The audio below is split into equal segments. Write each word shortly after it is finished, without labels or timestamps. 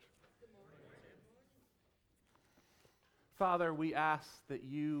Father, we ask that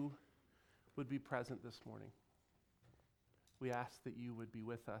you would be present this morning. We ask that you would be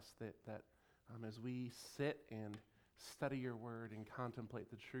with us, that as we sit and study your word and contemplate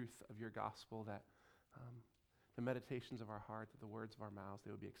the truth of your gospel, that the meditations of our heart, that the words of our mouths,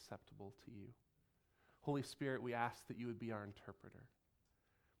 they would be acceptable to you. Holy Spirit, we ask that you would be our interpreter.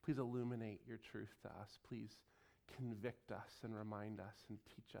 Please illuminate your truth to us. Please convict us and remind us and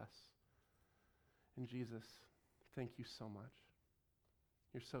teach us. And Jesus, thank you so much.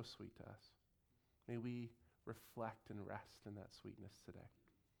 You're so sweet to us. May we reflect and rest in that sweetness today.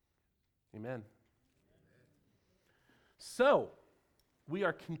 Amen. So, we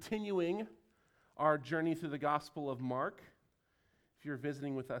are continuing our journey through the Gospel of Mark. If you're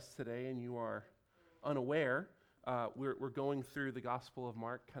visiting with us today and you are unaware, we're going through the Gospel of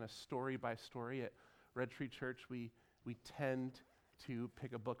Mark kind of story by story. At Red Tree Church, we tend to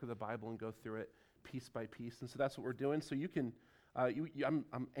pick a book of the Bible and go through it piece by piece, and so that's what we're doing. So you can,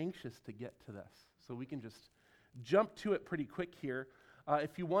 I'm anxious to get to this, so we can just jump to it pretty quick here.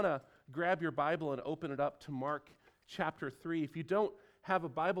 If you want to grab your Bible and open it up to Mark chapter 3. If you don't have a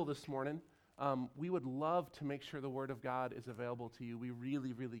Bible this morning, we would love to make sure the Word of God is available to you. We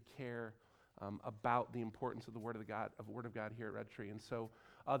really, really care about the importance of the Word of God here at Red Tree. And so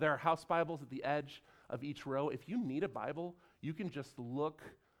there are house Bibles at the edge of each row. If you need a Bible, you can just look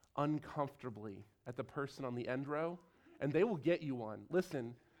uncomfortably at the person on the end row, and they will get you one.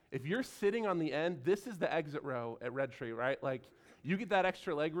 Listen, if you're sitting on the end, this is the exit row at Red Tree, right? Like, you get that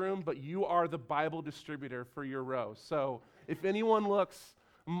extra leg room, but you are the Bible distributor for your row. So if anyone looks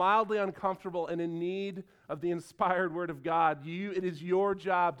mildly uncomfortable and in need of the inspired Word of God, it is your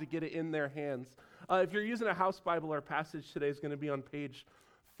job to get it in their hands. If you're using a house Bible, our passage today is going to be on page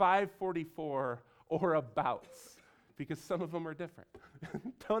 544 or abouts, because some of them are different.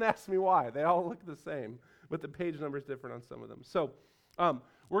 Don't ask me why. They all look the same, but the page number is different on some of them. So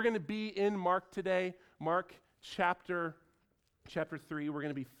we're going to be in Mark today, Mark chapter 3. We're going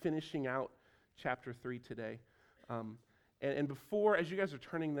to be finishing out chapter 3 today. And before, as you guys are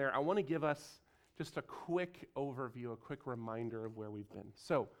turning there, I want to give us just a quick overview, a quick reminder of where we've been.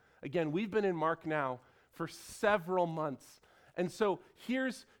 So, again, we've been in Mark now for several months. And so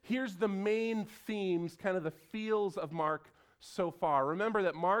here's the main themes, kind of the feels of Mark so far. Remember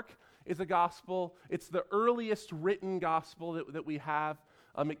that Mark is a gospel. It's the earliest written gospel that we have.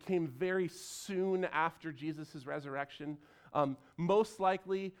 It came very soon after Jesus' resurrection. Most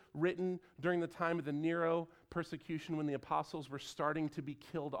likely written during the time of the Nero persecution, when the apostles were starting to be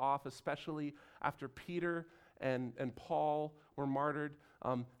killed off, especially after Peter and Paul were martyred.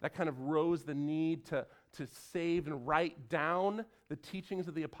 That kind of rose the need to save and write down the teachings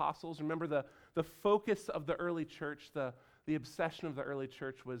of the apostles. Remember, the focus of the early church, the obsession of the early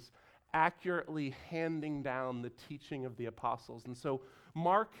church was accurately handing down the teaching of the apostles. And so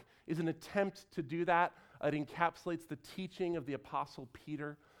Mark is an attempt to do that. It encapsulates the teaching of the apostle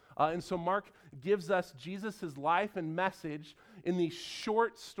Peter. And so Mark gives us Jesus' life and message in these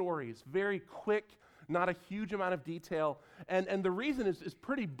short stories, very quick, not a huge amount of detail. And the reason is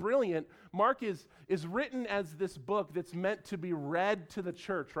pretty brilliant. Mark is written as this book that's meant to be read to the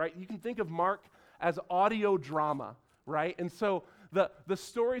church, right? You can think of Mark as audio drama, right? And so the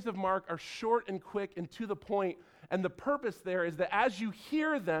stories of Mark are short and quick and to the point. And the purpose there is that as you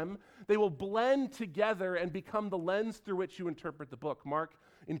hear them, they will blend together and become the lens through which you interpret the book. Mark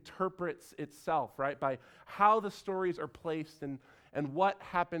interprets itself, right, by how the stories are placed and what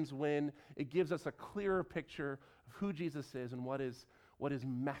happens when. It gives us a clearer picture of who Jesus is and what his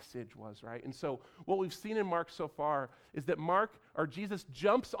message was, right? And so what we've seen in Mark so far is that Jesus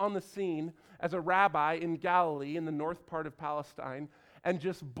jumps on the scene as a rabbi in Galilee, in the north part of Palestine, and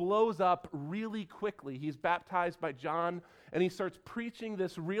just blows up really quickly. He's baptized by John, and he starts preaching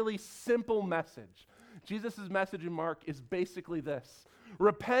this really simple message. Jesus' message in Mark is basically this: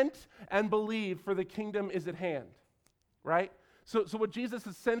 repent and believe, for the kingdom is at hand, right? So what Jesus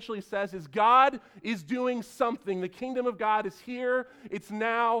essentially says is God is doing something. The kingdom of God is here. It's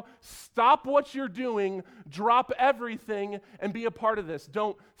now. Stop what you're doing. Drop everything and be a part of this.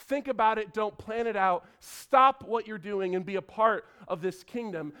 Don't think about it. Don't plan it out. Stop what you're doing and be a part of this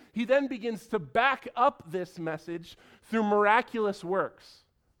kingdom. He then begins to back up this message through miraculous works,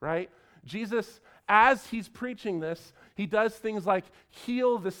 right? Jesus, as he's preaching this, he does things like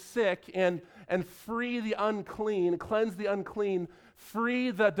heal the sick and free the unclean, cleanse the unclean,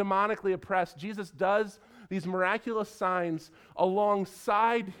 free the demonically oppressed. Jesus does these miraculous signs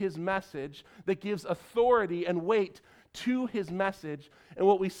alongside his message that gives authority and weight to his message. And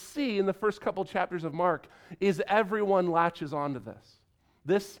what we see in the first couple chapters of Mark is everyone latches onto this.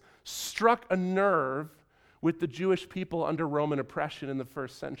 This struck a nerve with the Jewish people under Roman oppression in the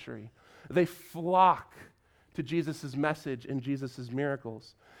first century. They flock to Jesus' message and Jesus'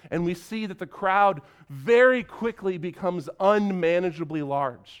 miracles. And we see that the crowd very quickly becomes unmanageably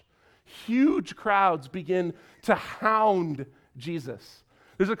large. Huge crowds begin to hound Jesus.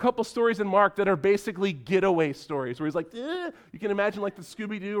 There's a couple stories in Mark that are basically getaway stories where he's like, you can imagine like the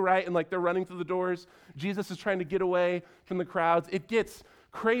Scooby-Doo, right? And like they're running through the doors. Jesus is trying to get away from the crowds. It gets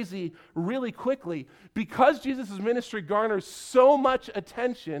crazy really quickly. Because Jesus' ministry garners so much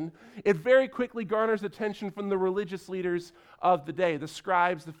attention, it very quickly garners attention from the religious leaders of the day, the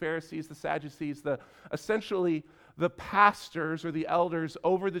scribes, the Pharisees, the Sadducees, essentially the pastors or the elders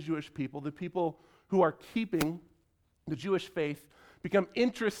over the Jewish people, the people who are keeping the Jewish faith, become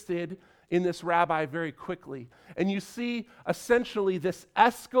interested in this rabbi very quickly. And you see essentially this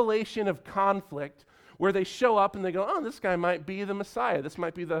escalation of conflict where they show up and they go, oh, this guy might be the Messiah. This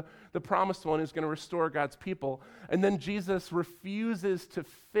might be the promised one who's going to restore God's people. And then Jesus refuses to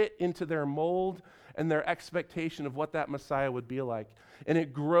fit into their mold and their expectation of what that Messiah would be like. And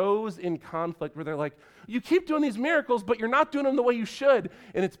it grows in conflict where they're like, you keep doing these miracles, but you're not doing them the way you should.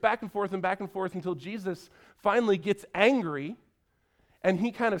 And it's back and forth until Jesus finally gets angry. And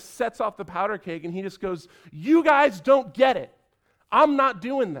he kind of sets off the powder keg and he just goes, you guys don't get it. I'm not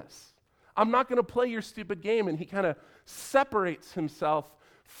doing this. I'm not going to play your stupid game. And he kind of separates himself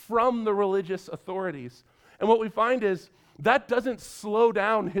from the religious authorities. And what we find is that doesn't slow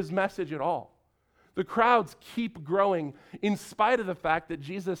down his message at all. The crowds keep growing in spite of the fact that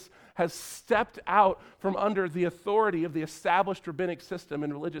Jesus has stepped out from under the authority of the established rabbinic system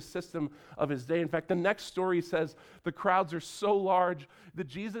and religious system of his day. In fact, the next story says the crowds are so large that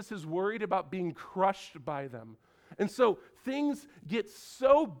Jesus is worried about being crushed by them. And so things get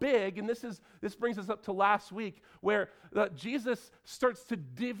so big, and this brings us up to last week, where Jesus starts to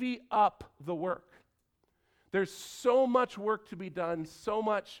divvy up the work. There's so much work to be done, so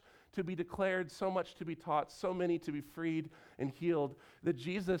much to be declared, so much to be taught, so many to be freed and healed, that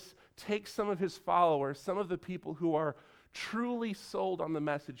Jesus takes some of his followers, some of the people who are truly sold on the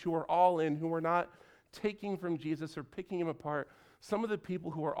message, who are all in, who are not taking from Jesus or picking him apart, some of the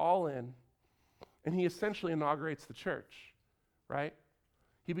people who are all in, and he essentially inaugurates the church, right?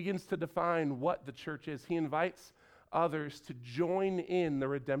 He begins to define what the church is. He invites others to join in the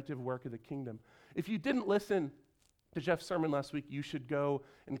redemptive work of the kingdom. If you didn't listen to Jeff's sermon last week, you should go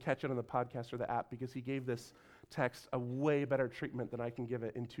and catch it on the podcast or the app because he gave this text a way better treatment than I can give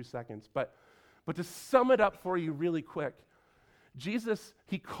it in 2 seconds. But to sum it up for you really quick, Jesus,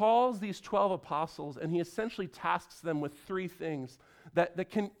 he calls these 12 apostles and he essentially tasks them with 3 things that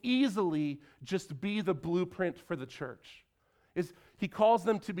can easily just be the blueprint for the church. He calls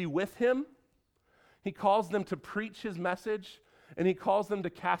them to be with him, he calls them to preach his message, and he calls them to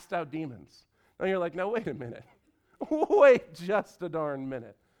cast out demons. Now you're like, no, wait a minute. Wait just a darn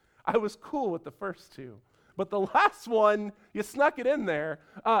minute. I was cool with the first 2. But the last one, you snuck it in there.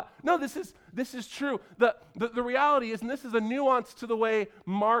 No, this is true. The reality is, and this is a nuance to the way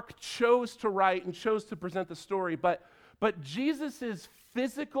Mark chose to write and chose to present the story, but Jesus'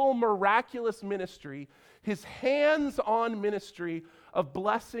 physical, miraculous ministry, his hands-on ministry of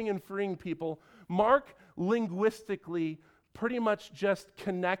blessing and freeing people, Mark linguistically pretty much just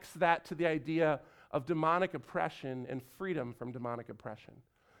connects that to the idea of demonic oppression and freedom from demonic oppression.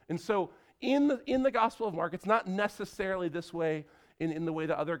 And so in the Gospel of Mark, it's not necessarily this way in the way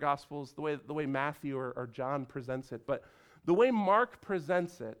the other Gospels, the way Matthew or John presents it, but the way Mark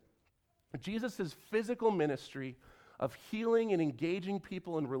presents it, Jesus' physical ministry of healing and engaging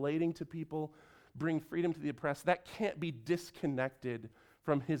people and relating to people, bring freedom to the oppressed, that can't be disconnected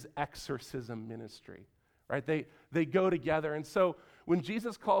from his exorcism ministry, right? They go together. And so when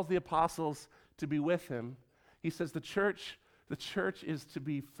Jesus calls the apostles to be with him, he says the church is to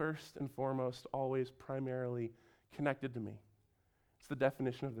be first and foremost, always primarily connected to me. It's the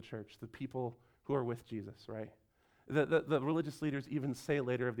definition of the church, the people who are with Jesus, right? The religious leaders even say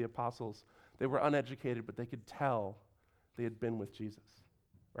later of the apostles, they were uneducated, but they could tell they had been with Jesus,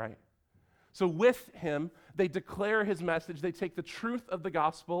 right? So with him, they declare his message. They take the truth of the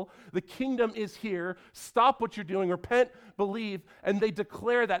gospel. The kingdom is here. Stop what you're doing. Repent, believe. And they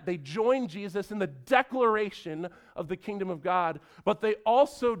declare that. They join Jesus in the declaration of the kingdom of God. But they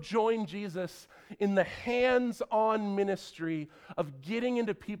also join Jesus in the hands-on ministry of getting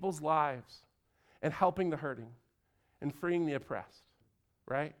into people's lives and helping the hurting and freeing the oppressed,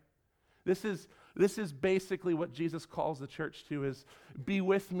 right? This is basically what Jesus calls the church to, is be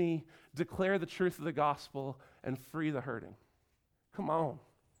with me, declare the truth of the gospel, and free the hurting. Come on.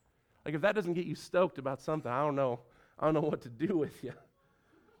 Like if that doesn't get you stoked about something, I don't know what to do with you.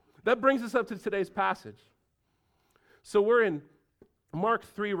 That brings us up to today's passage. So we're in Mark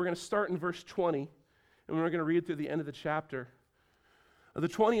 3. We're going to start in verse 20, and we're going to read through the end of the chapter. The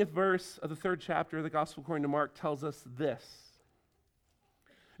 20th verse of the 3rd chapter of the Gospel according to Mark tells us this.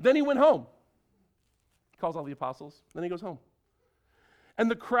 Then he went home. He calls all the apostles. Then he goes home. And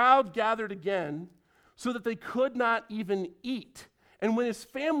the crowd gathered again so that they could not even eat. And when his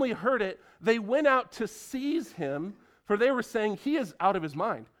family heard it, they went out to seize him, for they were saying, he is out of his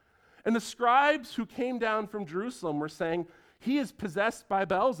mind. And the scribes who came down from Jerusalem were saying, he is possessed by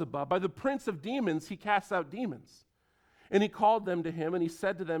Beelzebub, by the prince of demons, he casts out demons. And he called them to him, and he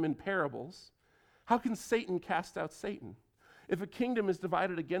said to them in parables, how can Satan cast out Satan? If a kingdom is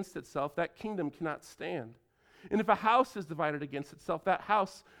divided against itself, that kingdom cannot stand. And if a house is divided against itself, that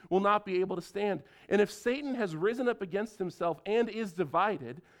house will not be able to stand. And if Satan has risen up against himself and is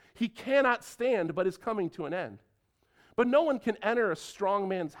divided, he cannot stand, but is coming to an end. But no one can enter a strong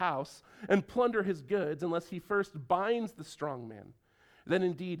man's house and plunder his goods unless he first binds the strong man. Then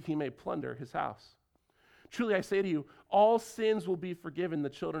indeed he may plunder his house. Truly I say to you, all sins will be forgiven the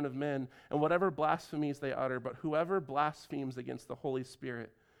children of men, and whatever blasphemies they utter, but whoever blasphemes against the Holy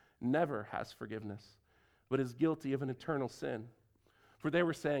Spirit never has forgiveness, but is guilty of an eternal sin. For they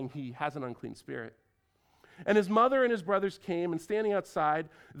were saying he has an unclean spirit. And his mother and his brothers came, and standing outside,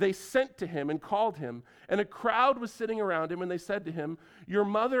 they sent to him and called him. And a crowd was sitting around him, and they said to him, your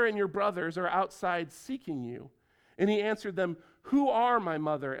mother and your brothers are outside seeking you. And he answered them, who are my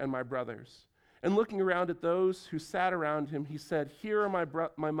mother and my brothers? And looking around at those who sat around him, he said, here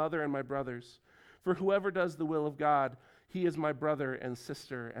are my mother and my brothers. For whoever does the will of God, he is my brother and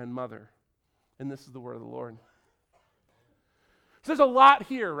sister and mother. And this is the word of the Lord. So there's a lot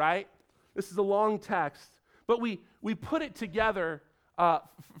here, right? This is a long text, but we put it together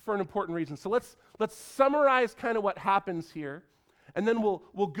for an important reason. So let's summarize kind of what happens here, and then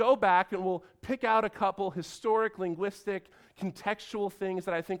we'll go back and we'll pick out a couple historic, linguistic, contextual things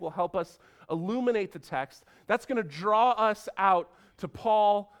that I think will help us illuminate the text. That's going to draw us out to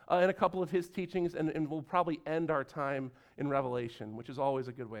Paul and a couple of his teachings, and we'll probably end our time in Revelation, which is always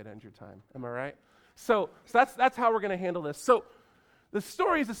a good way to end your time. Am I right? So that's how we're going to handle this. So the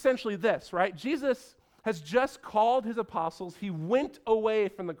story is essentially this, right? Jesus has just called his apostles. He went away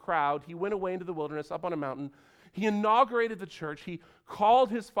from the crowd. He went away into the wilderness, up on a mountain. He inaugurated the church. He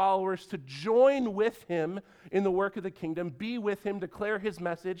called his followers to join with him in the work of the kingdom, be with him, declare his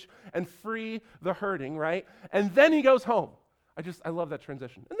message, and free the hurting, right? And then he goes home. I love that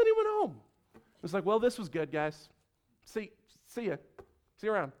transition. And then he went home. It was like, well, this was good, guys. See ya. See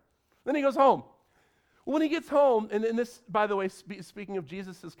you around. Then he goes home. When he gets home, and this, by the way, speaking of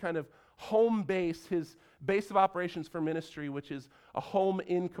Jesus' kind of home base, his base of operations for ministry, which is a home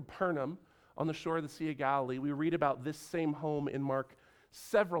in Capernaum on the shore of the Sea of Galilee. We read about this same home in Mark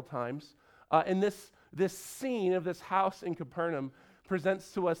several times. And this scene of this house in Capernaum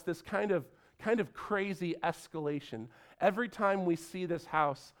presents to us this kind of crazy escalation. Every time we see this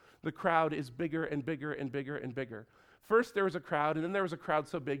house, the crowd is bigger and bigger and bigger and bigger. First there was a crowd, and then there was a crowd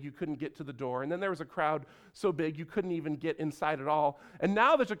so big you couldn't get to the door, and then there was a crowd so big you couldn't even get inside at all. And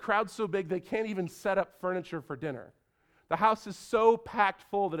now there's a crowd so big they can't even set up furniture for dinner. The house is so packed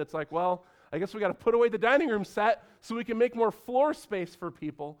full that it's like, well, I guess we got to put away the dining room set so we can make more floor space for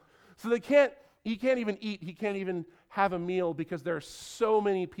people. So he can't even eat, he can't even have a meal because there are so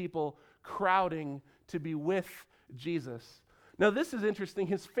many people crowding to be with Jesus. Now this is interesting.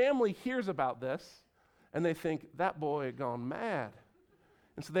 His family hears about this, and they think, that boy had gone mad.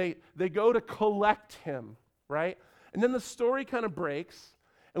 And so they go to collect him, right? And then the story kind of breaks,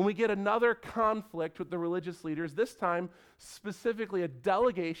 and we get another conflict with the religious leaders, this time specifically a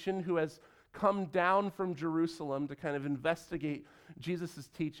delegation who has come down from Jerusalem to kind of investigate Jesus'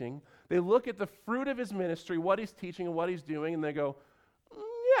 teaching. They look at the fruit of his ministry, what he's teaching and what he's doing, and they go,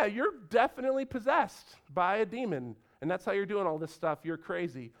 yeah, you're definitely possessed by a demon, and that's how you're doing all this stuff. You're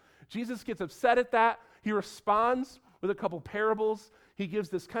crazy. Jesus gets upset at that. He responds with a couple parables. He gives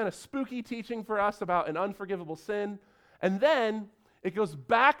this kind of spooky teaching for us about an unforgivable sin. And then it goes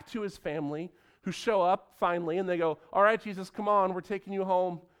back to his family who show up finally, and they go, all right, Jesus, come on, we're taking you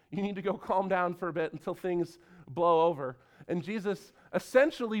home. You need to go calm down for a bit until things blow over. And Jesus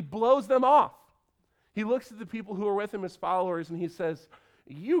essentially blows them off. He looks at the people who are with him as followers, and he says,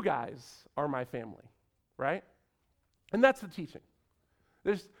 you guys are my family, right? And that's the teaching.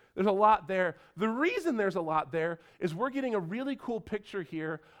 There's a lot there. The reason there's a lot there is we're getting a really cool picture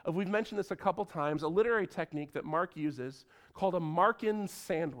here of, we've mentioned this a couple times, a literary technique that Mark uses called a Markan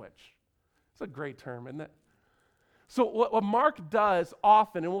sandwich. It's a great term, isn't it? So what Mark does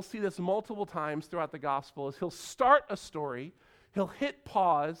often, and we'll see this multiple times throughout the gospel, is he'll start a story, he'll hit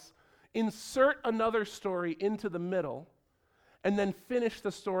pause insert another story into the middle, and then finish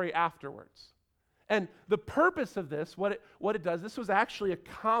the story afterwards. And the purpose of this, what it does, this was actually a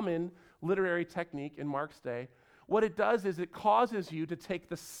common literary technique in Mark's day. What it does is it causes you to take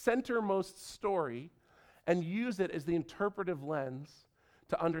the centermost story and use it as the interpretive lens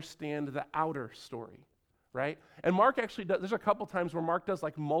to understand the outer story, right? And Mark actually does, there's a couple times where Mark does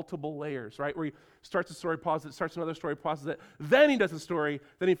like multiple layers, right? Where he starts a story, pauses it, starts another story, pauses it, then he does a story,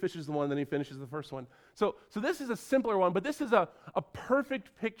 then he finishes the one, then he finishes the first one. So this is a simpler one, but this is a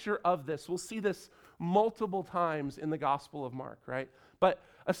perfect picture of this. We'll see this multiple times in the Gospel of Mark, right? But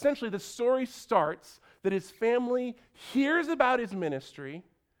essentially the story starts that his family hears about his ministry,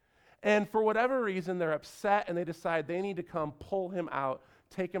 and for whatever reason, they're upset and they decide they need to come pull him out,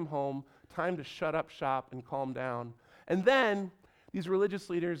 take him home, time to shut up shop and calm down. And then these religious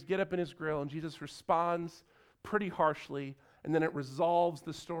leaders get up in his grill and Jesus responds pretty harshly, and then it resolves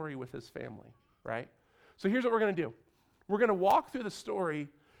the story with his family, right? So here's what we're going to do. We're going to walk through the story,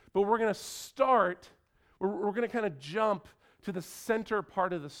 but we're going to start, we're going to kind of jump to the center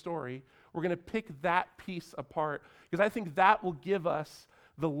part of the story. We're going to pick that piece apart because I think that will give us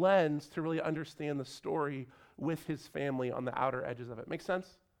the lens to really understand the story with his family on the outer edges of it. Make sense?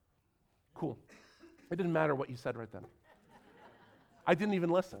 Cool. It didn't matter what you said right then. I didn't even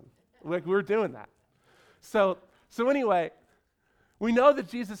listen. Like, we were doing that. So anyway, we know that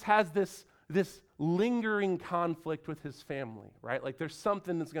Jesus has this lingering conflict with his family, right? Like there's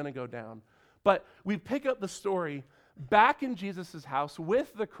something that's going to go down. But we pick up the story back in Jesus' house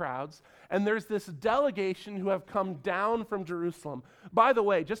with the crowds, and there's this delegation who have come down from Jerusalem. By the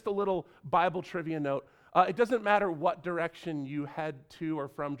way, just a little Bible trivia note. It doesn't matter what direction you head to or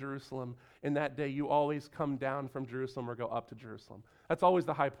from Jerusalem in that day, you always come down from Jerusalem or go up to Jerusalem. That's always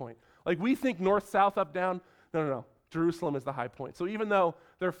the high point. Like we think north, south, up, down. No. Jerusalem is the high point. So even though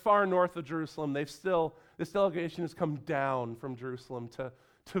they're far north of Jerusalem, this delegation has come down from Jerusalem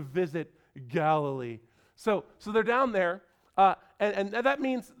to visit Galilee. So they're down there, and that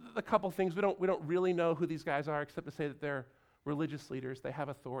means a couple things. We don't really know who these guys are, except to say that they're religious leaders. They have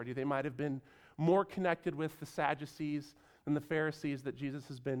authority. They might have been more connected with the Sadducees than the Pharisees that Jesus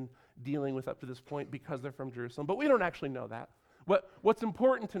has been dealing with up to this point because they're from Jerusalem. But we don't actually know that. What's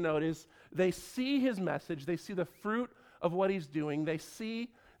important to note is they see his message. They see the fruit of what he's doing. They see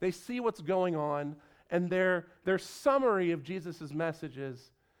what's going on, and their summary of Jesus' message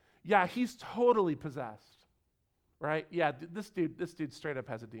is, yeah, he's totally possessed, right? Yeah, this dude straight up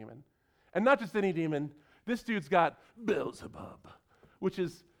has a demon. And not just any demon. This dude's got Beelzebub, which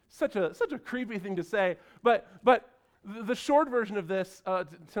is such a creepy thing to say. But the short version of this, to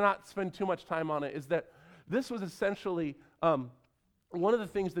not spend too much time on it, is that this was essentially one of the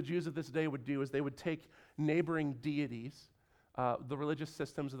things the Jews of this day would do is they would take neighboring deities, the religious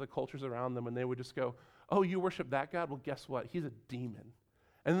systems of the cultures around them, and they would just go, oh, you worship that God? Well, guess what? He's a demon.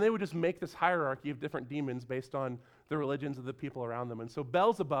 And they would just make this hierarchy of different demons based on the religions of the people around them. And so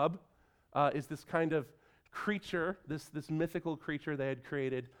Beelzebub is this kind of creature, this mythical creature they had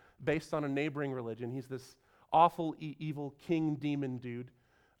created based on a neighboring religion. He's this awful, evil king demon dude.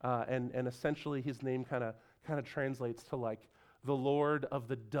 And essentially his name kind of translates to like the Lord of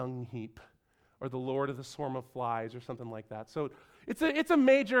the dung heap or the Lord of the swarm of flies or something like that. So it's a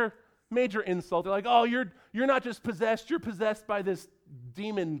major insult. They're like, oh, you're not just possessed, you're possessed by this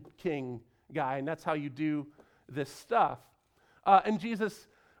demon king guy, and that's how you do this stuff. And Jesus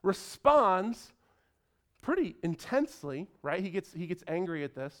responds pretty intensely, right? He gets angry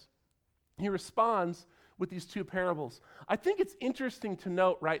at this. He responds with these two parables. I think it's interesting to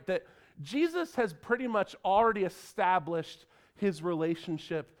note, right, that Jesus has pretty much already established his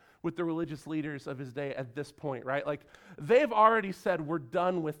relationship with the religious leaders of his day at this point, right? Like, they've already said, we're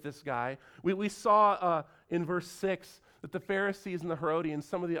done with this guy. We saw in verse 6 that the Pharisees and the Herodians,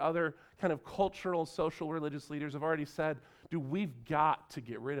 some of the other kind of cultural, social, religious leaders have already said, dude, we've got to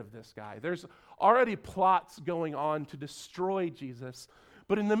get rid of this guy. There's already plots going on to destroy Jesus.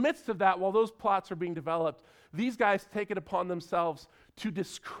 But in the midst of that, while those plots are being developed, these guys take it upon themselves to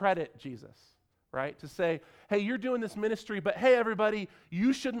discredit Jesus, right? To say, hey, you're doing this ministry, but hey, everybody,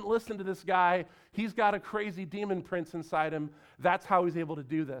 you shouldn't listen to this guy. He's got a crazy demon prince inside him. That's how he's able to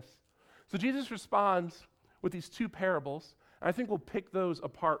do this. So Jesus responds with these two parables. And I think we'll pick those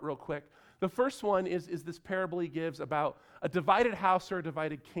apart real quick. The first one is this parable he gives about a divided house or a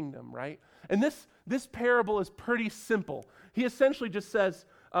divided kingdom, right? And this parable is pretty simple. He essentially just says,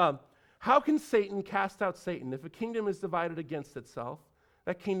 how can Satan cast out Satan? If a kingdom is divided against itself,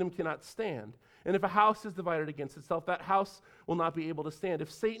 that kingdom cannot stand. And if a house is divided against itself, that house will not be able to stand.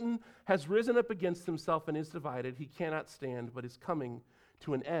 If Satan has risen up against himself and is divided, he cannot stand, but is coming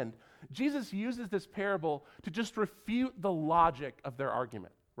to an end. Jesus uses this parable to just refute the logic of their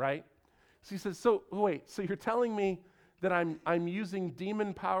argument, right? So he says, so you're telling me that I'm using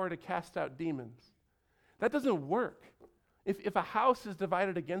demon power to cast out demons? That doesn't work. If a house is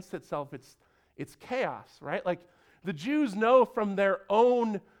divided against itself, it's chaos, right? Like the Jews know from their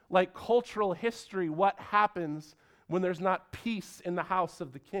own like cultural history what happens when there's not peace in the house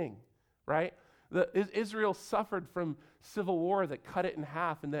of the king, right? Israel suffered from civil war that cut it in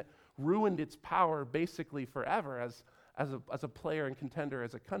half and that ruined its power basically forever as a player and contender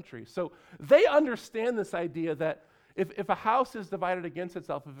as a country. So they understand this idea that if a house is divided against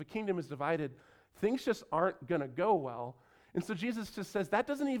itself, if a kingdom is divided, things just aren't going to go well. And so Jesus just says, that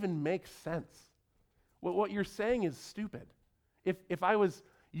doesn't even make sense. What you're saying is stupid. If I was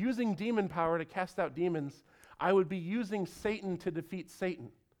using demon power to cast out demons, I would be using Satan to defeat Satan.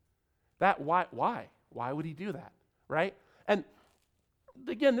 Why? Why would he do that, right? And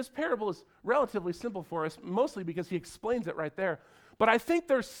again, this parable is relatively simple for us, mostly because he explains it right there. But I think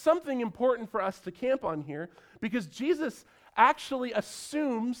there's something important for us to camp on here, because Jesus actually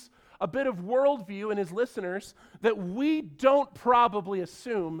assumes a bit of worldview in his listeners that we don't probably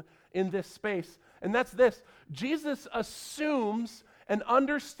assume in this space. And that's this: Jesus assumes an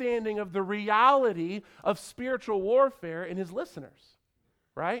understanding of the reality of spiritual warfare in his listeners,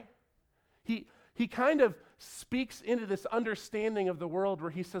 right? He kind of speaks into this understanding of the world where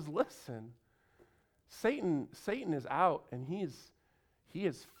he says, listen, Satan is out and he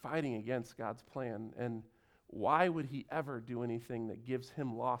is fighting against God's plan. And why would he ever do anything that gives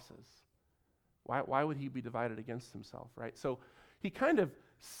him losses? Why would he be divided against himself, right? So he kind of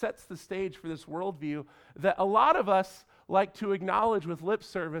sets the stage for this worldview that a lot of us like to acknowledge with lip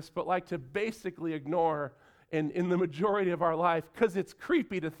service, but like to basically ignore in the majority of our life because it's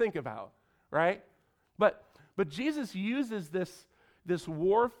creepy to think about, right? But Jesus uses this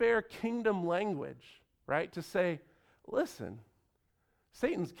warfare kingdom language, right, to say, listen,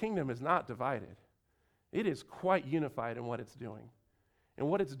 Satan's kingdom is not divided. It is quite unified in what it's doing. And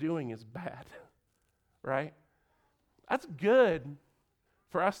what it's doing is bad, right? That's good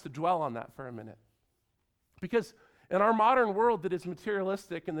for us to dwell on that for a minute. Because in our modern world that is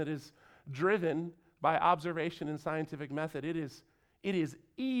materialistic and that is driven by observation and scientific method, it is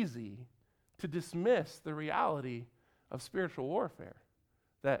easy to dismiss the reality of spiritual warfare.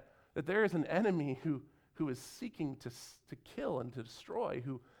 That there is an enemy who is seeking to kill and to destroy,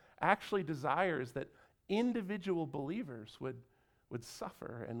 who actually desires that individual believers would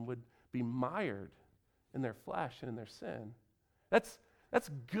suffer and would be mired in their flesh and in their sin. That's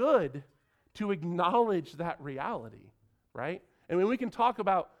good to acknowledge that reality, right? And when we can talk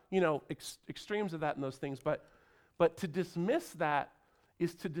about, extremes of that and those things, but to dismiss that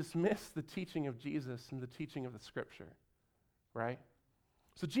is to dismiss the teaching of Jesus and the teaching of the Scripture, right?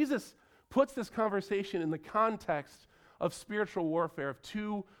 So Jesus puts this conversation in the context of spiritual warfare, of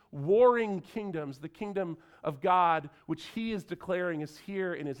two warring kingdoms, the kingdom of God, which he is declaring is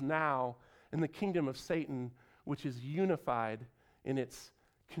here and is now, and the kingdom of Satan, which is unified in its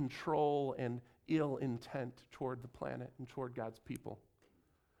control and ill intent toward the planet and toward God's people.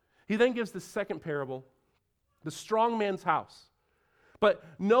 He then gives the second parable, the strong man's house. But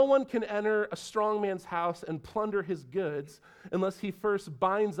no one can enter a strong man's house and plunder his goods unless he first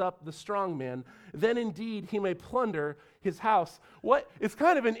binds up the strong man. Then indeed he may plunder his house. It's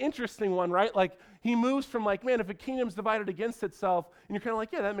kind of an interesting one, right? Like he moves from like, man, if a kingdom's divided against itself, and you're kind of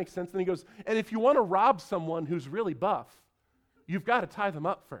like, yeah, that makes sense. And he goes, and if you want to rob someone who's really buff, you've got to tie them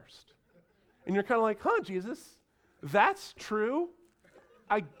up first. And you're kind of like, huh, Jesus, that's true?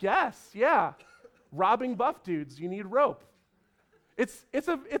 I guess, yeah. Robbing buff dudes, you need rope. It's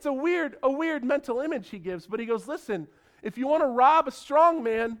a weird mental image he gives, but he goes, listen, if you want to rob a strong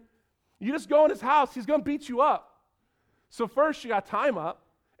man, you just go in his house, he's going to beat you up. So first you got to tie him up,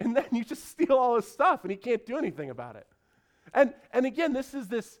 and then you just steal all his stuff, and he can't do anything about it. And again, it's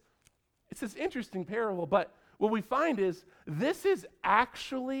this interesting parable, but what we find is this is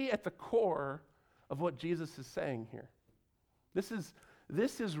actually at the core of what Jesus is saying here. This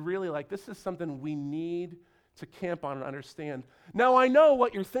is really like, this is something we need to camp on and understand. Now, I know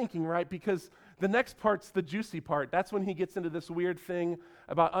what you're thinking, right? Because the next part's the juicy part. That's when he gets into this weird thing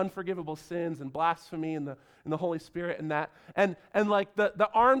about unforgivable sins and blasphemy and the Holy Spirit and that. And like the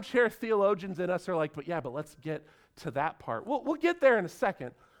armchair theologians in us are like, but let's get to that part. We'll get there in a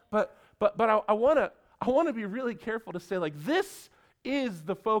second. But I want to be really careful to say, like, this is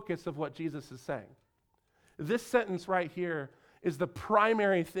the focus of what Jesus is saying. This sentence right here is the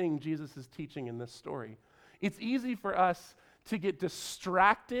primary thing Jesus is teaching in this story. It's easy for us to get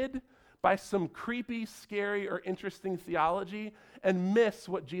distracted by some creepy, scary, or interesting theology and miss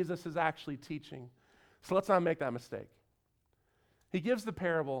what Jesus is actually teaching. So let's not make that mistake. He gives the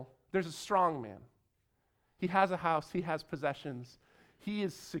parable. There's a strong man. He has a house. He has possessions. He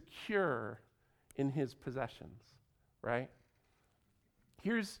is secure in his possessions, right?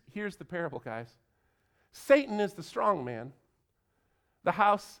 Here's the parable, guys. Satan is the strong man. The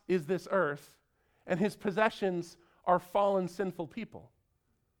house is this earth, and his possessions are fallen, sinful people.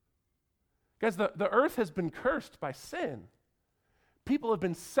 Guys, the earth has been cursed by sin. People have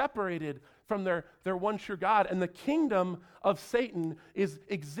been separated from their one true God, and the kingdom of Satan is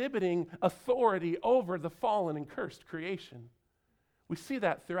exhibiting authority over the fallen and cursed creation. We see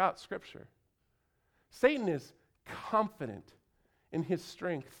that throughout Scripture. Satan is confident in his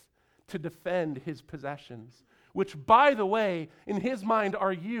strength to defend his possessions, which, by the way, in his mind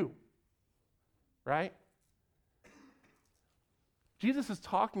are you, right? Jesus is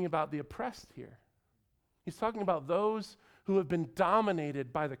talking about the oppressed here. He's talking about those who have been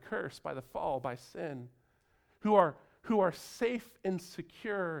dominated by the curse, by the fall, by sin, who are safe and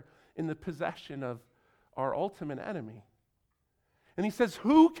secure in the possession of our ultimate enemy. And he says,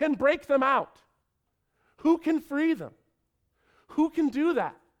 who can break them out? Who can free them? Who can do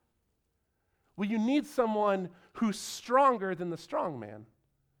that? Well, you need someone who's stronger than the strong man.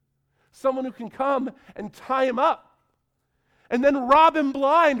 Someone who can come and tie him up and then rob him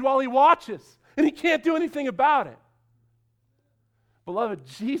blind while he watches, and he can't do anything about it. Beloved,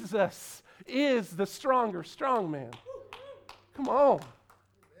 Jesus is the stronger strong man. Come on.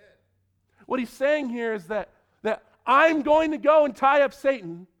 What he's saying here is that I'm going to go and tie up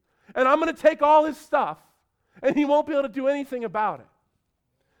Satan, and I'm going to take all his stuff, and he won't be able to do anything about it.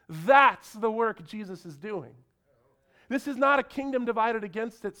 That's the work Jesus is doing. This is not a kingdom divided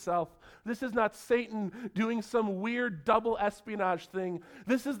against itself. This is not Satan doing some weird double espionage thing.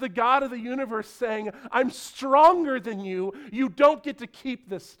 This is the God of the universe saying, I'm stronger than you. You don't get to keep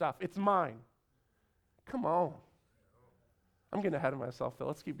this stuff. It's mine. Come on. I'm getting ahead of myself, though.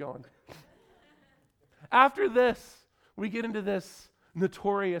 Let's keep going. After this, we get into this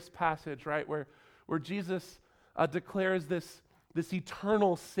notorious passage, right, where Jesus declares this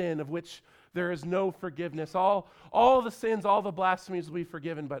eternal sin of which there is no forgiveness. All the sins, all the blasphemies will be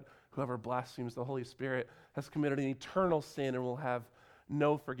forgiven, but whoever blasphemes the Holy Spirit has committed an eternal sin and will have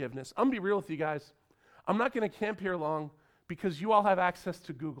no forgiveness. I'm going to be real with you guys. I'm not going to camp here long because you all have access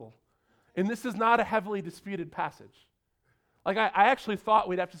to Google. And this is not a heavily disputed passage. Like, I actually thought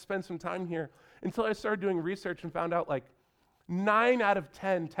we'd have to spend some time here until I started doing research and found out, like, 9 out of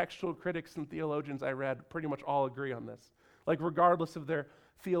 10 textual critics and theologians I read pretty much all agree on this, like, regardless of their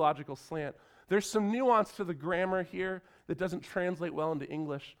theological slant. There's some nuance to the grammar here that doesn't translate well into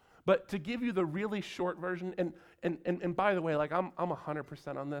English, but to give you the really short version, and by the way, like, I'm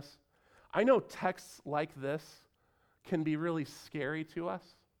 100% on this. I know texts like this can be really scary to us,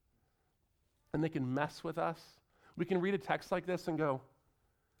 and they can mess with us. We can read a text like this and go,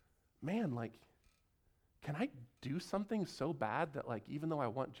 man, like, can I do something so bad that, like, even though I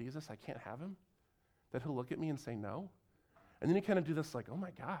want Jesus, I can't have him? That he'll look at me and say no? And then you kind of do this like, oh my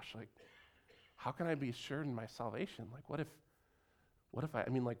gosh, like, how can I be assured in my salvation? Like, what if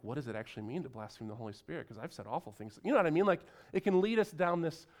what does it actually mean to blaspheme the Holy Spirit? Because I've said awful things. You know what I mean? Like, it can lead us down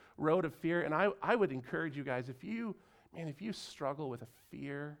this road of fear. And I would encourage you guys, if you struggle with a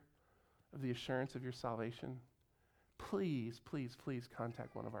fear of the assurance of your salvation, please, please, please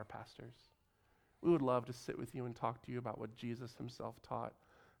contact one of our pastors. We would love to sit with you and talk to you about what Jesus himself taught,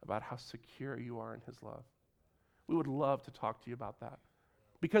 about how secure you are in his love. We would love to talk to you about that.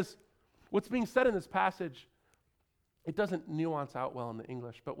 Because what's being said in this passage, it doesn't nuance out well in the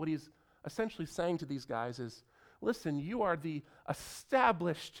English, but what he's essentially saying to these guys is, listen, you are the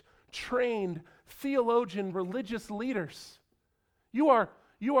established, trained, theologian, religious leaders. You are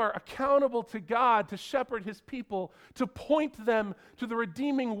accountable to God to shepherd his people, to point them to the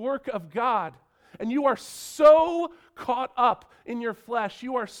redeeming work of God. And you are so caught up in your flesh,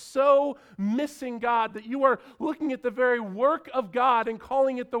 you are so missing God that you are looking at the very work of God and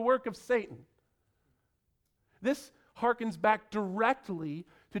calling it the work of Satan. This harkens back directly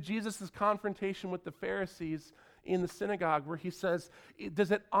to Jesus' confrontation with the Pharisees in the synagogue, where he says,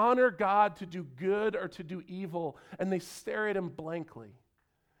 does it honor God to do good or to do evil? And they stare at him blankly.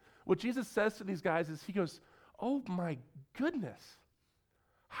 What Jesus says to these guys is, he goes, oh my goodness,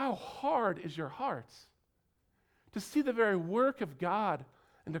 how hard is your hearts to see the very work of God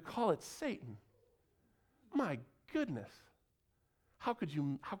and to call it Satan? My goodness, how could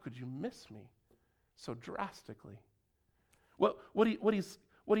you miss me so drastically? What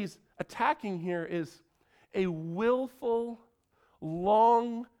he's attacking here is a willful,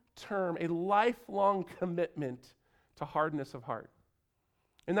 long term, a lifelong commitment to hardness of heart.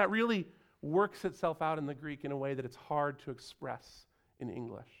 And that really works itself out in the Greek in a way that it's hard to express in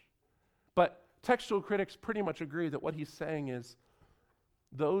English. But textual critics pretty much agree that what he's saying is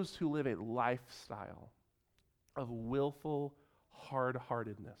those who live a lifestyle of willful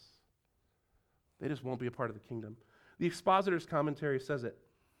hard-heartedness, they just won't be a part of the kingdom. The Expositor's commentary says it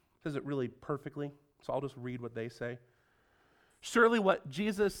really perfectly, so I'll just read what they say. Surely what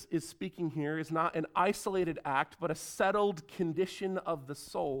Jesus is speaking here is not an isolated act, but a settled condition of the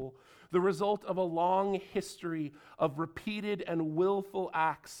soul, the result of a long history of repeated and willful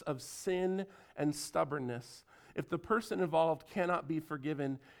acts of sin and stubbornness. If the person involved cannot be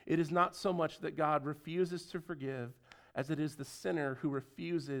forgiven, it is not so much that God refuses to forgive as it is the sinner who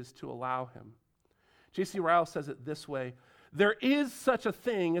refuses to allow him. J.C. Ryle says it this way: there is such a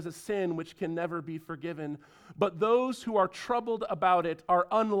thing as a sin which can never be forgiven, but those who are troubled about it are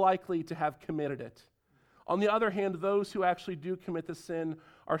unlikely to have committed it. On the other hand, those who actually do commit the sin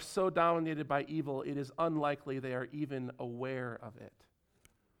are so dominated by evil, it is unlikely they are even aware of it.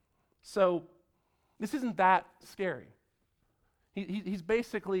 So, this isn't that scary. He's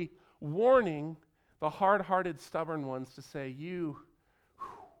basically warning the hard-hearted, stubborn ones to say,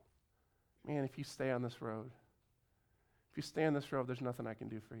 man, if you stay on this road, if you stay on this road, there's nothing I can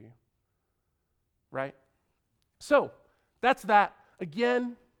do for you. Right? So, that's that.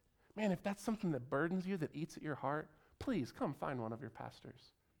 Again, man, if that's something that burdens you, that eats at your heart, please come find one of your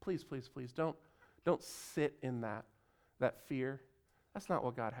pastors. Please, please, please. Don't sit in that fear. That's not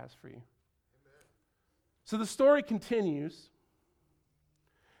what God has for you. Amen. So the story continues,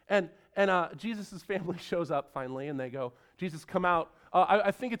 and Jesus' family shows up finally, and they go, Jesus, come out.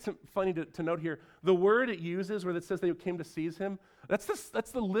 I think it's funny to note here, the word it uses where it says they came to seize him, that's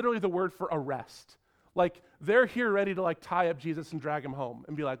literally the word for arrest. Like, they're here ready to tie up Jesus and drag him home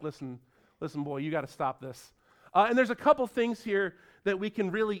and be like, listen, boy, you got to stop this. And there's a couple things here that we can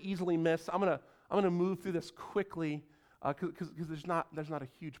really easily miss. I'm gonna move through this quickly because there's not a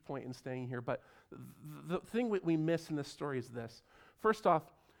huge point in staying here. But the thing we miss in this story is this. First off,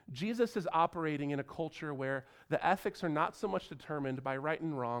 Jesus is operating in a culture where the ethics are not so much determined by right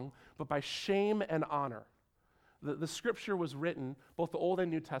and wrong, but by shame and honor. The scripture was written, both the Old and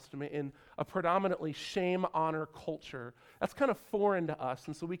New Testament, in a predominantly shame-honor culture. That's kind of foreign to us,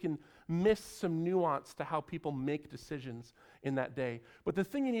 and so we can miss some nuance to how people make decisions in that day. But the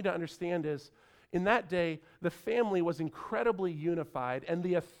thing you need to understand is, in that day, the family was incredibly unified, and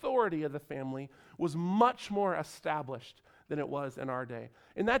the authority of the family was much more established than it was in our day.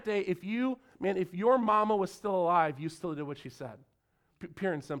 In that day, if your mama was still alive, you still did what she said.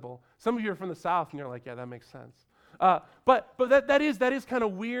 Pure and simple. Some of you are from the South, and you're like, yeah, that makes sense. But that is kind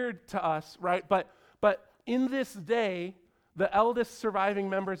of weird to us, right? But in this day, the eldest surviving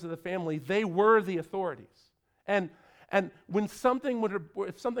members of the family, they were the authorities. And when if something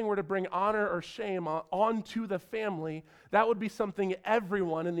were to bring honor or shame onto the family, that would be something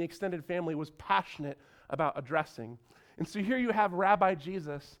everyone in the extended family was passionate about addressing. And so here you have Rabbi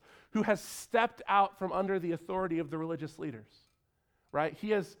Jesus, who has stepped out from under the authority of the religious leaders, right? He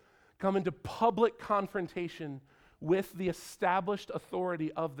has come into public confrontation with the established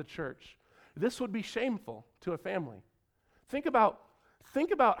authority of the church. This would be shameful to a family. Think about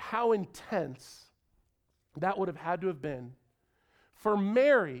how intense that would have had to have been for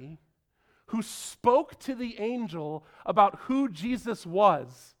Mary, who spoke to the angel about who Jesus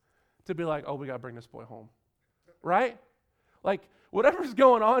was, to be like, oh, we got to bring this boy home, right? Like, whatever's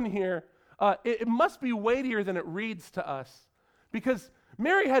going on here, it must be weightier than it reads to us, because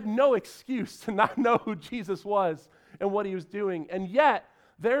Mary had no excuse to not know who Jesus was and what he was doing, and yet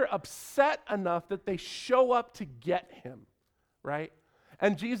they're upset enough that they show up to get him, right?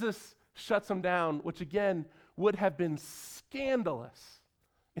 And Jesus shuts them down, which again would have been scandalous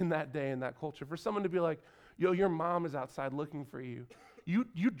in that day, in that culture. For someone to be like, yo, your mom is outside looking for you.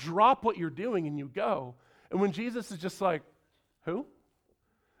 You drop what you're doing and you go. And when Jesus is just like, who?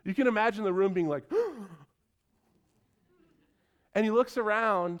 You can imagine the room being like, and he looks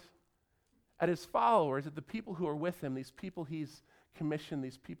around at his followers, at the people who are with him, these people he's commissioned,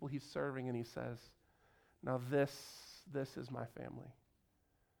 these people he's serving, and he says, now this is my family.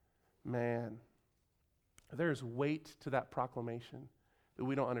 Man, there's weight to that proclamation that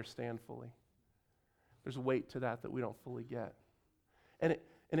we don't understand fully. There's weight to that we don't fully get. And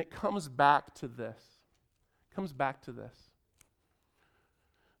it comes back to this.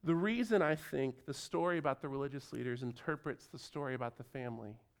 The reason I think the story about the religious leaders interprets the story about the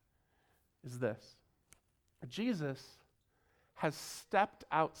family is this. Jesus has stepped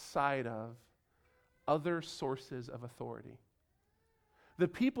outside of other sources of authority. the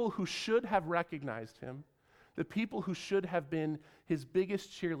people who should have recognized him, the people who should have been his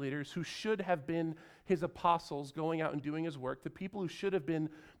biggest cheerleaders, who should have been his apostles going out and doing his work, the people who should have been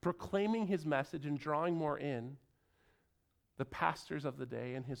proclaiming his message and drawing more in, the pastors of the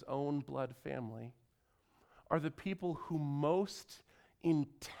day and his own blood family, are the people who most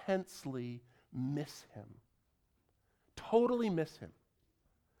intensely miss him. Totally miss him.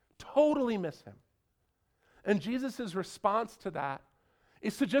 Totally miss him. And Jesus' response to that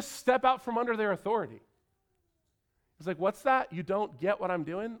is to just step out from under their authority. He's like, what's that? You don't get what I'm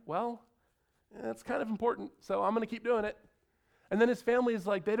doing? Well, it's kind of important, so I'm going to keep doing it. And then his family is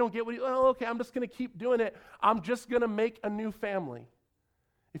like, they don't get what okay, I'm just going to keep doing it. I'm just going to make a new family.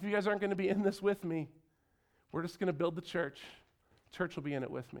 If you guys aren't going to be in this with me, we're just going to build the church. Church will be in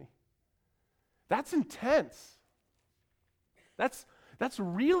it with me. That's intense. That's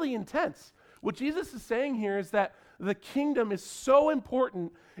really intense. What Jesus is saying here is that the kingdom is so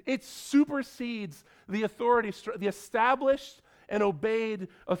important, it supersedes the authority, the established and obeyed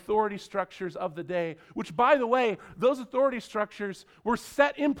authority structures of the day, which, by the way, those authority structures were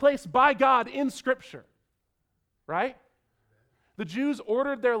set in place by God in Scripture, right? The Jews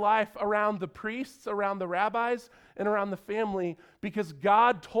ordered their life around the priests, around the rabbis, and around the family because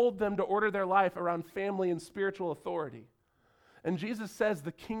God told them to order their life around family and spiritual authority. And Jesus says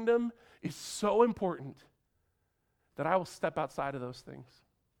the kingdom is so important that I will step outside of those things.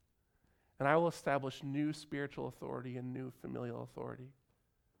 And I will establish new spiritual authority and new familial authority.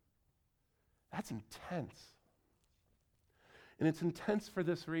 That's intense. And it's intense for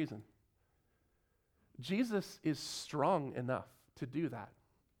this reason. Jesus is strong enough to do that.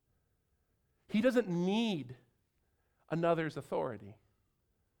 He doesn't need another's authority.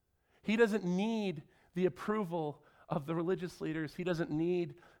 He doesn't need the approval of the religious leaders. He doesn't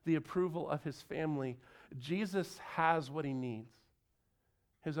need the approval of his family. Jesus has what he needs.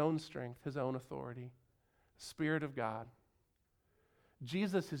 His own strength, his own authority, Spirit of God.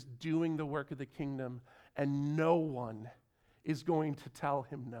 Jesus is doing the work of the kingdom, and no one is going to tell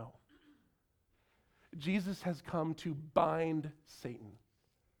him no. Jesus has come to bind Satan,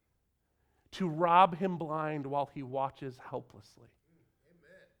 to rob him blind while he watches helplessly.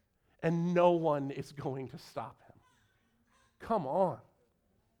 Amen. And no one is going to stop him. Come on.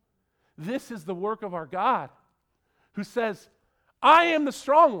 This is the work of our God, who says, I am the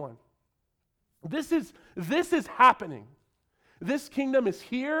strong one. This is happening. This kingdom is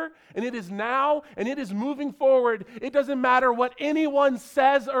here, and it is now, and it is moving forward. It doesn't matter what anyone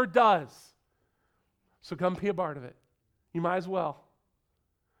says or does. So come be a part of it. You might as well.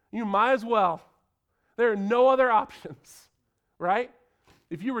 You might as well. There are no other options, right?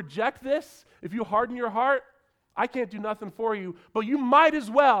 If you reject this, if you harden your heart, I can't do nothing for you, but you might as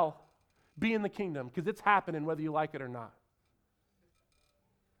well be in the kingdom because it's happening whether you like it or not.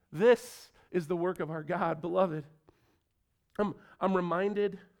 This is the work of our God, beloved. I'm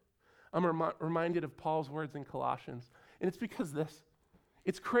reminded of Paul's words in Colossians, and it's because this.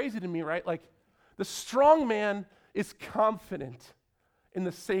 It's crazy to me, right? Like, the strong man is confident in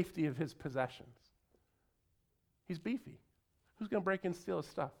the safety of his possessions. He's beefy. Who's going to break in and steal his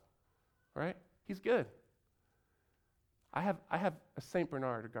stuff, right? He's good. I have a St.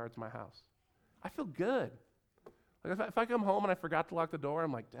 Bernard who guards my house. I feel good. Like if I come home and I forgot to lock the door,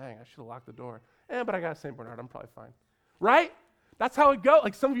 I'm like, dang, I should have locked the door. But I got a St. Bernard, I'm probably fine. Right? That's how it goes.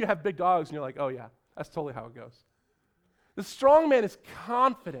 Like some of you have big dogs and you're like, oh yeah, that's totally how it goes. The strong man is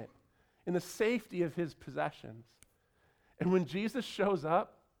confident in the safety of his possessions. And when Jesus shows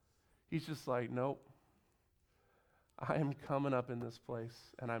up, he's just like, nope. I am coming up in this place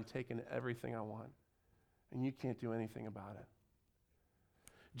and I'm taking everything I want. And you can't do anything about it.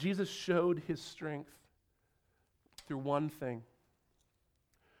 Jesus showed his strength through one thing: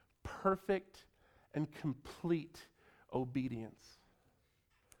 perfect and complete obedience.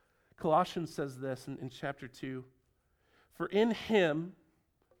 Colossians says this in chapter 2. For in him,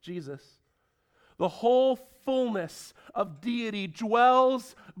 Jesus, the whole fullness of deity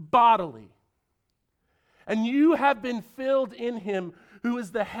dwells bodily. And you have been filled in him, who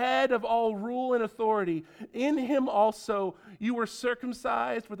is the head of all rule and authority. In him also you were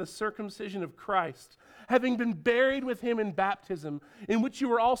circumcised with a circumcision of Christ, having been buried with him in baptism, in which you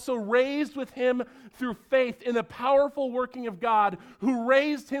were also raised with him through faith in the powerful working of God, who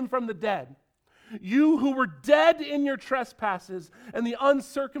raised him from the dead. You who were dead in your trespasses and the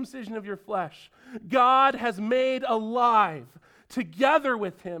uncircumcision of your flesh, God has made alive together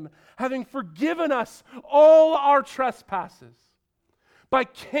with him, having forgiven us all our trespasses, by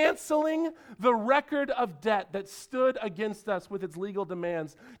canceling the record of debt that stood against us with its legal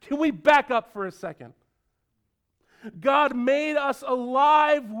demands. Can we back up for a second? God made us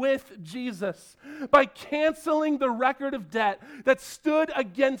alive with Jesus by canceling the record of debt that stood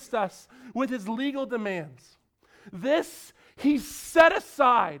against us with his legal demands. This he set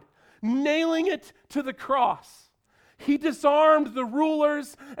aside, nailing it to the cross. He disarmed the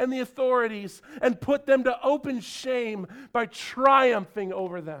rulers and the authorities and put them to open shame by triumphing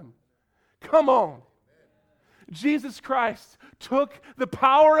over them. Come on. Jesus Christ took the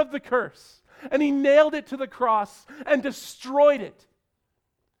power of the curse and he nailed it to the cross and destroyed it.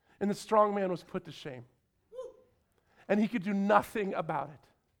 And the strong man was put to shame. And he could do nothing about it.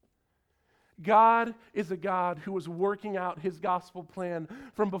 God is a God who was working out his gospel plan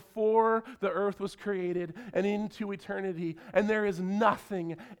from before the earth was created and into eternity, and there is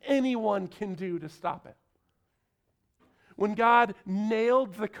nothing anyone can do to stop it. When God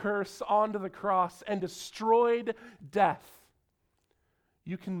nailed the curse onto the cross and destroyed death,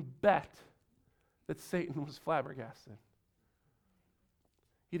 you can bet that Satan was flabbergasted.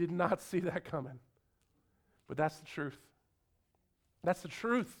 He did not see that coming. But that's the truth. That's the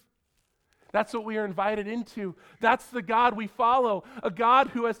truth. That's what we are invited into. That's the God we follow, a God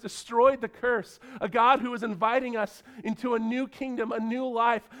who has destroyed the curse, a God who is inviting us into a new kingdom, a new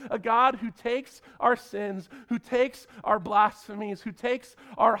life, a God who takes our sins, who takes our blasphemies, who takes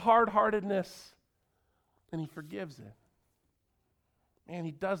our hard-heartedness, and he forgives it. And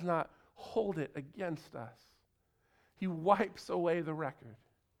he does not hold it against us. He wipes away the record.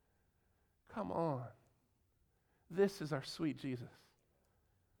 Come on. This is our sweet Jesus.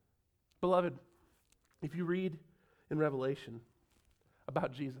 Beloved, if you read in Revelation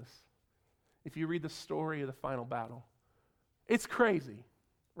about Jesus, if you read the story of the final battle, it's crazy,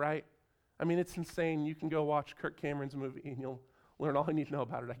 right? I mean, it's insane. You can go watch Kirk Cameron's movie and you'll learn all you need to know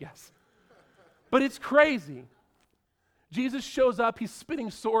about it, I guess. But it's crazy. Jesus shows up, he's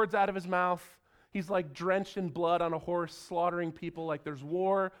spitting swords out of his mouth. He's like drenched in blood on a horse, slaughtering people like there's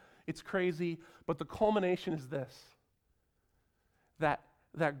war. It's crazy. But the culmination is this,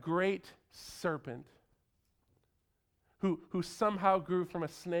 that great serpent who somehow grew from a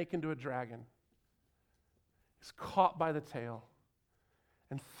snake into a dragon is caught by the tail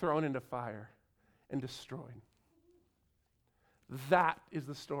and thrown into fire and destroyed. That is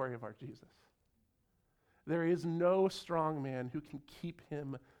the story of our Jesus. There is no strong man who can keep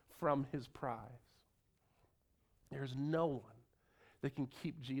him from his prize. There's no one that can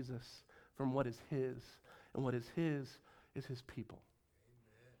keep Jesus from what is his, and what is his people.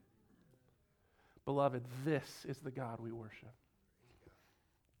 Beloved, this is the God we worship.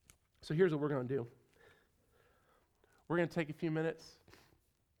 So here's what we're going to do. We're going to take a few minutes,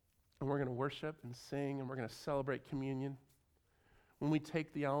 and we're going to worship and sing, and we're going to celebrate communion. When we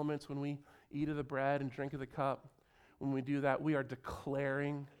take the elements, when we eat of the bread and drink of the cup, when we do that, we are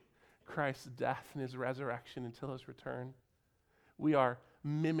declaring Christ's death and his resurrection until his return. We are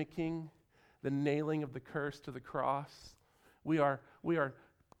mimicking the nailing of the curse to the cross. We are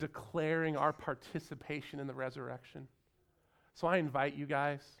declaring our participation in the resurrection. So I invite you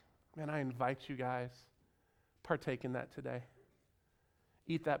guys, partake in that today.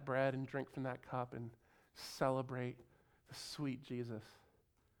 Eat that bread and drink from that cup and celebrate the sweet Jesus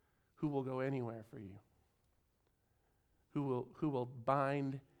who will go anywhere for you, who will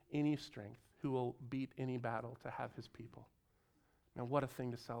bind any strength, who will beat any battle to have his people. Now, what a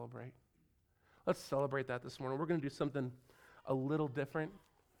thing to celebrate. Let's celebrate that this morning. We're going to do something a little different.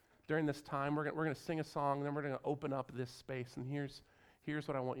 During this time, we're going to sing a song, and then we're going to open up this space. And here's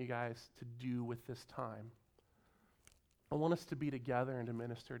what I want you guys to do with this time. I want us to be together and to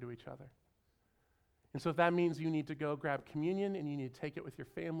minister to each other. And so if that means you need to go grab communion and you need to take it with your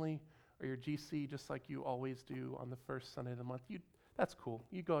family or your GC, just like you always do on the first Sunday of the month, that's cool.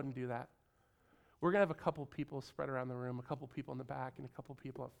 You go ahead and do that. We're going to have a couple people spread around the room, a couple people in the back and a couple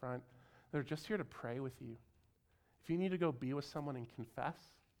people up front that are just here to pray with you. If you need to go be with someone and confess,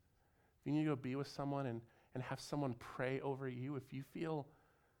 if you need to go be with someone and have someone pray over you, if you feel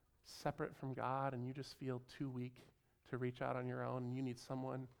separate from God and you just feel too weak to reach out on your own and you need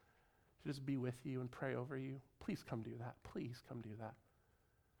someone to just be with you and pray over you, please come do that. Please come do that.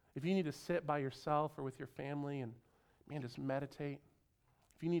 If you need to sit by yourself or with your family and, just meditate.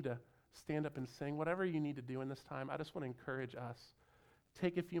 If you need to stand up and sing, whatever you need to do in this time, I just want to encourage us.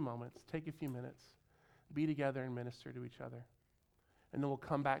 Take a few moments, take a few minutes, be together and minister to each other. And then we'll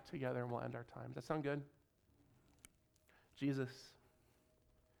come back together and we'll end our time. Does that sound good? Jesus,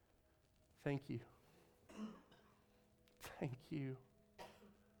 thank you. Thank you.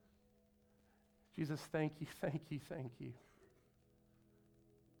 Jesus, thank you, thank you, thank you.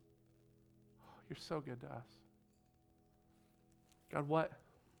 Oh, you're so good to us. God, what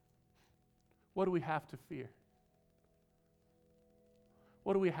do we have to fear?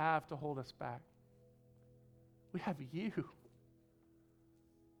 What do we have to hold us back? We have you.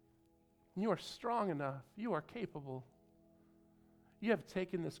 You are strong enough. You are capable. You have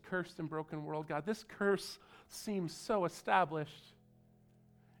taken this cursed and broken world, God. This curse seems so established.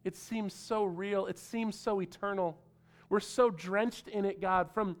 It seems so real. It seems so eternal. We're so drenched in it, God.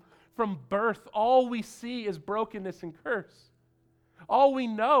 From birth, all we see is brokenness and curse. All we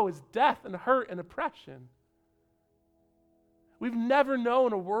know is death and hurt and oppression. We've never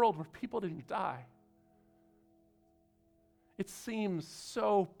known a world where people didn't die. It seems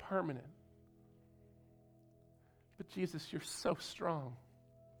so permanent. But Jesus, you're so strong.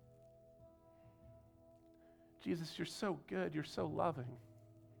 Jesus, you're so good. You're so loving.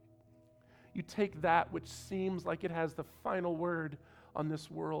 You take that which seems like it has the final word on this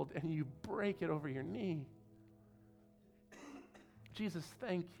world and you break it over your knee. Jesus,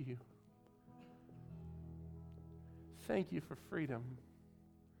 thank you. Thank you for freedom.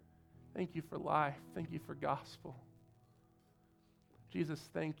 Thank you for life. Thank you for gospel. Jesus,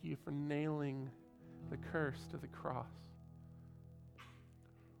 thank you for nailing the curse to the cross.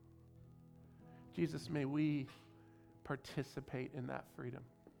 Jesus, may we participate in that freedom.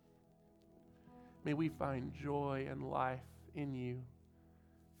 May we find joy and life in you,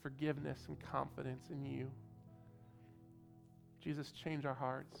 forgiveness and confidence in you. Jesus, change our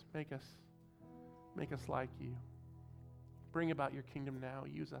hearts. Make us like you. Bring about your kingdom now.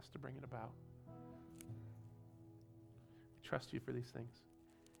 Use us to bring it about. We trust you for these things.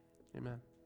 Amen.